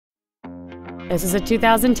This is a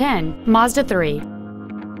 2010 Mazda 3.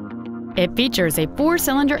 It features a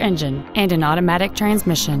 4-cylinder engine and an automatic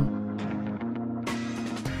transmission.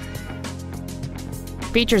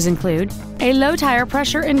 Features include a low tire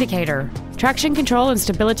pressure indicator, traction control and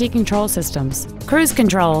stability control systems, cruise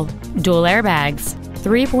control, dual airbags,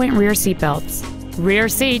 3-point rear seat belts, rear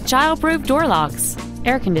seat child-proof door locks,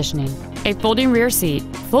 air conditioning, a folding rear seat,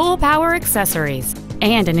 full power accessories,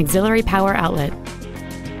 and an auxiliary power outlet.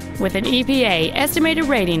 With an EPA estimated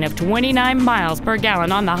rating of 29 miles per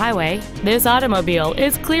gallon on the highway, this automobile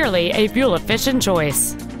is clearly a fuel-efficient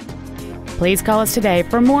choice. Please call us today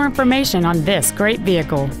for more information on this great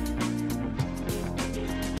vehicle.